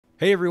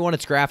Hey everyone,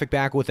 it's Graphic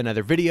back with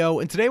another video,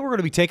 and today we're going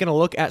to be taking a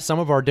look at some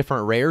of our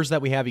different rares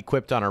that we have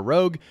equipped on our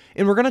rogue,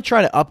 and we're going to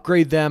try to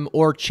upgrade them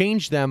or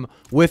change them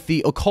with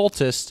the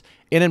Occultist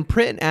in an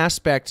imprint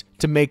aspect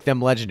to make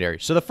them legendary.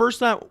 So the first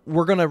that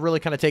we're going to really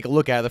kind of take a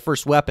look at, the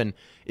first weapon,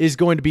 is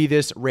going to be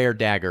this rare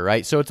dagger,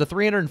 right? So it's a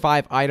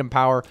 305 item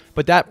power,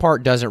 but that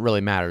part doesn't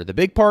really matter. The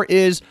big part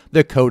is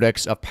the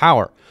Codex of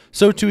Power.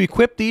 So to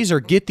equip these or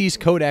get these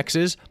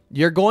codexes,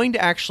 you're going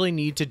to actually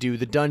need to do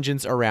the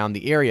dungeons around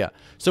the area.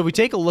 So if we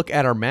take a look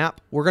at our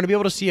map, we're going to be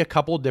able to see a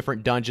couple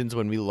different dungeons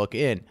when we look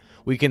in.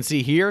 We can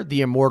see here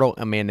the Immortal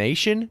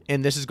Emanation,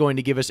 and this is going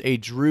to give us a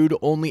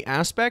Druid-only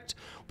aspect.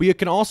 We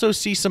can also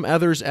see some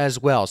others as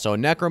well. So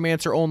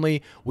Necromancer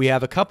only. We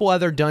have a couple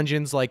other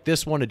dungeons like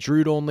this one, a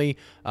Druid only.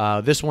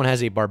 This one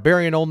has a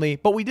Barbarian only.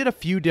 But we did a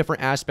few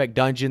different aspect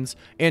dungeons,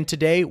 and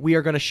today we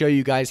are going to show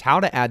you guys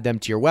how to add them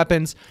to your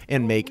weapons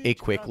and make a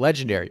quick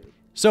legendary.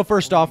 So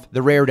first off,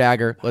 the rare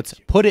dagger. Let's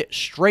put it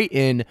straight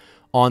in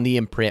on the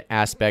imprint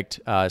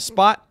aspect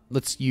spot.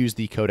 Let's use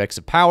the Codex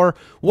of Power.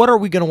 What are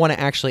we going to want to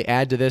actually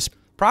add to this?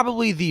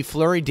 Probably the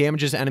Flurry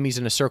damages enemies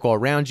in a circle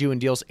around you and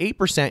deals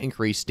 8%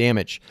 increased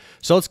damage.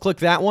 So let's click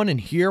that one,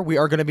 and here we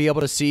are going to be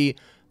able to see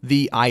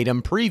the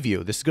item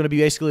preview. This is going to be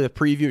basically the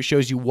preview. It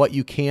shows you what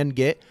you can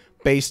get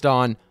based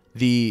on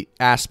the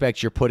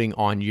aspect you're putting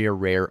on your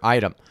rare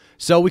item.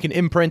 So we can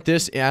imprint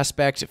this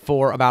aspect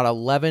for about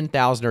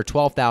 11,000 or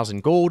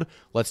 12,000 gold.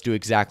 Let's do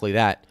exactly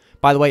that.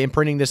 By the way,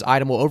 imprinting this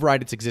item will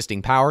override its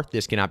existing power.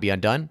 This cannot be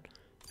undone.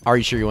 Are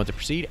you sure you want to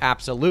proceed?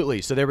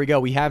 Absolutely. So there we go.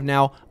 We have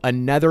now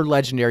another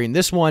legendary. And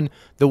this one,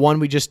 the one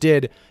we just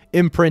did,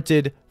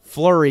 imprinted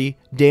Flurry,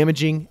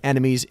 damaging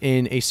enemies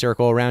in a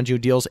circle around you,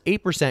 deals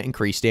 8%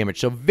 increased damage.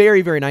 So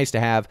very, very nice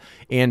to have.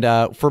 And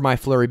for my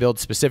Flurry build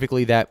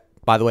specifically, that,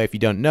 by the way, if you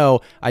don't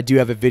know, I do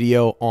have a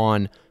video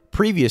on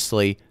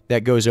previously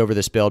that goes over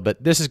this build,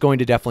 but this is going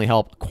to definitely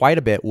help quite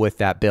a bit with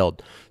that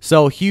build.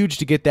 So huge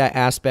to get that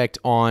aspect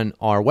on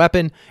our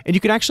weapon. And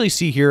you can actually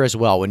see here as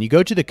well, when you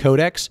go to the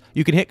Codex,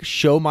 you can hit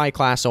show my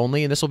class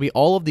only, and this will be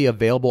all of the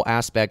available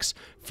aspects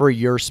for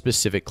your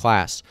specific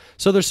class.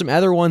 So there's some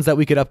other ones that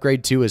we could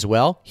upgrade to as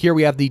well. Here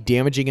we have the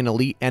damaging an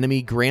elite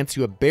enemy grants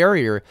you a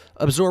barrier,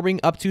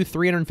 absorbing up to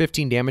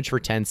 315 damage for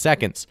 10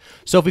 seconds.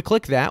 So if we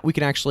click that, we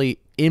can actually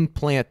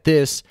implant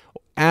this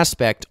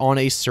aspect on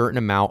a certain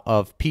amount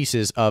of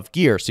pieces of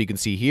gear. So you can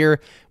see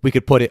here, we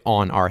could put it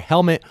on our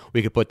helmet,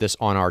 we could put this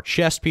on our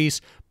chest piece,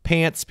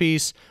 pants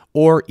piece,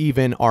 or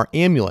even our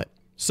amulet.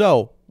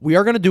 So we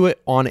are going to do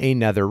it on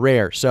another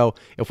rare. So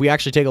if we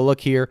actually take a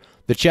look here,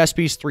 the chest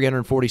piece,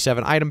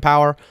 347 item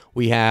power.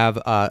 We have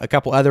a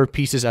couple other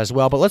pieces as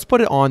well, but let's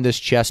put it on this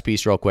chest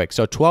piece real quick.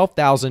 So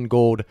 12,000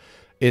 gold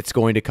it's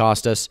going to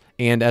cost us,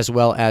 and as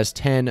well as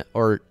 10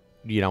 or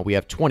we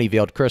have 20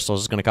 veiled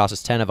crystals. It's going to cost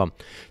us 10 of them.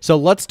 So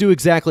let's do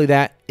exactly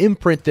that.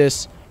 Imprint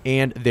this,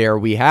 and there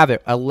we have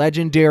it. A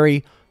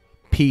legendary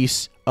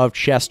piece of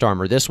chest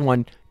armor. This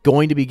one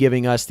going to be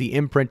giving us the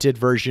imprinted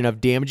version of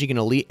damaging an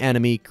elite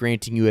enemy,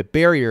 granting you a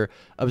barrier,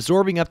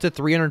 absorbing up to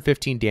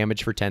 315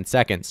 damage for 10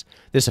 seconds.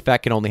 This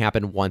effect can only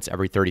happen once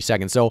every 30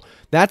 seconds. So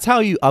that's how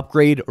you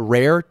upgrade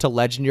rare to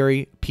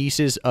legendary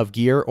pieces of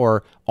gear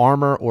or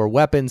armor or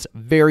weapons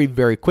very,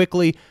 very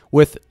quickly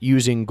with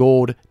using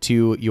gold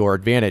to your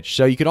advantage.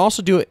 So you can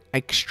also do an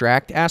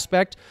extract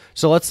aspect.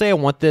 So let's say I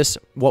want this,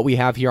 what we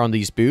have here on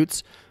these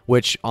boots,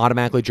 which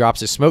automatically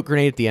drops a smoke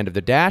grenade at the end of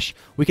the dash.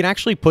 We can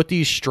actually put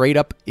these straight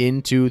up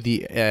into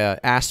the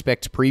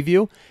aspect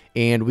preview,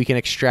 and we can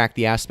extract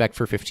the aspect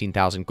for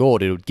 15,000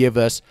 gold. It would give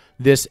us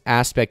this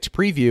aspect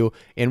preview,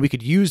 and we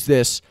could use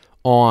this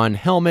on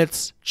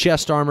helmets,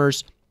 chest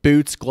armors,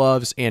 boots,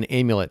 gloves, and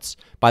amulets.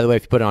 By the way,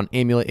 if you put it on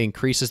amulet, it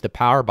increases the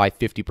power by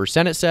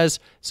 50%, it says.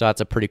 So that's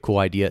a pretty cool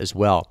idea as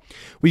well.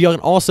 We can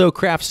also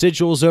craft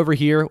sigils over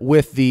here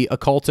with the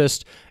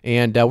Occultist,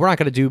 and we're not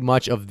going to do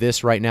much of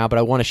this right now, but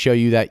I want to show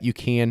you that you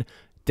can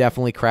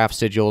definitely craft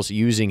sigils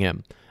using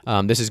him.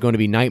 This is going to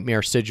be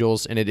Nightmare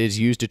Sigils, and it is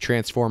used to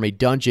transform a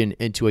dungeon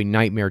into a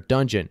Nightmare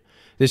dungeon.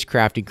 This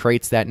crafting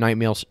creates that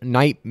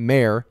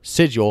Nightmare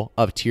Sigil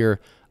of tier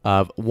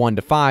of 1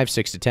 to 5,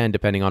 6 to 10,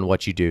 depending on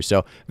what you do.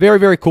 So very,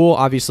 very cool.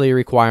 Obviously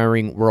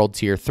requiring World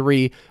Tier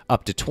 3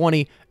 up to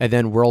 20, and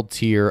then World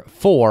Tier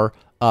 4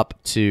 up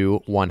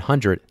to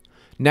 100.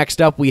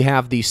 Next up, we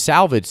have the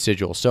Salvage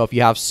Sigil. So if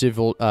you have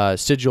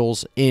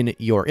sigils in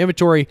your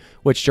inventory,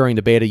 which during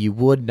the beta you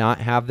would not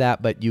have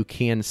that, but you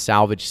can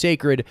salvage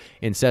Sacred,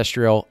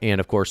 Ancestral,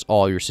 and of course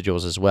all your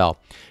sigils as well.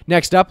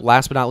 Next up,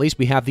 last but not least,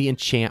 we have the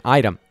Enchant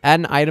item. Add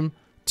an item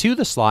to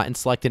the slot and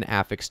select an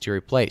affix to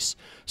replace.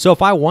 So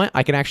if I want,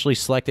 I can actually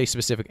select a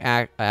specific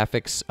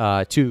affix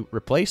to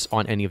replace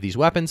on any of these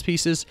weapons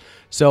pieces.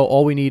 So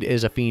all we need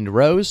is a Fiend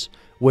Rose,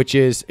 which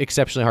is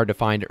exceptionally hard to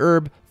find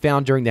herb,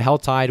 found during the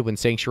Helltide when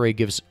Sanctuary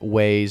gives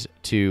ways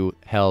to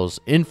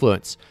Hell's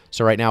influence.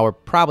 So right now we're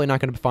probably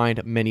not going to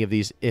find many of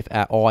these, if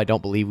at all. I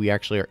don't believe we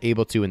actually are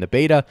able to in the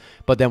beta,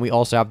 but then we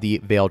also have the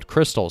Veiled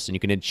Crystals, and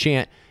you can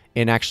enchant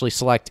and actually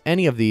select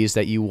any of these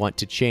that you want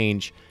to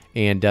change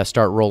and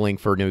start rolling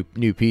for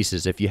new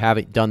pieces. If you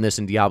haven't done this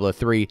in Diablo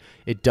 3,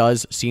 it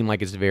does seem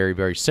like it's very,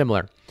 very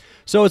similar.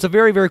 So it's a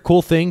very, very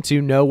cool thing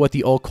to know what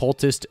the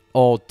Occultist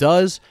ult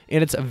does,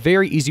 and it's a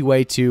very easy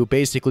way to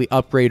basically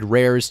upgrade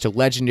rares to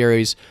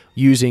legendaries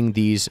using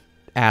these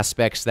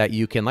aspects that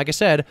you can, like I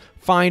said,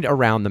 find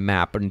around the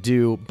map and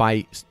do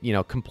by,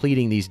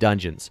 completing these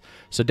dungeons.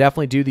 So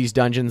definitely do these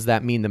dungeons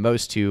that mean the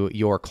most to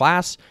your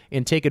class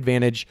and take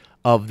advantage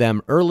of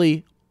them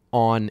early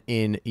on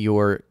in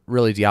your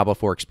really Diablo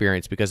 4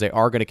 experience, because they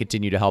are going to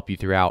continue to help you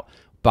throughout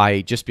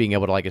by just being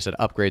able to, like I said,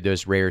 upgrade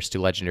those rares to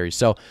legendaries.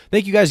 So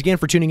thank you guys again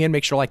for tuning in.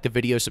 Make sure to like the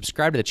video,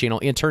 subscribe to the channel,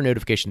 and turn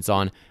notifications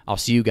on. I'll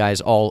see you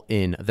guys all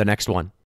in the next one.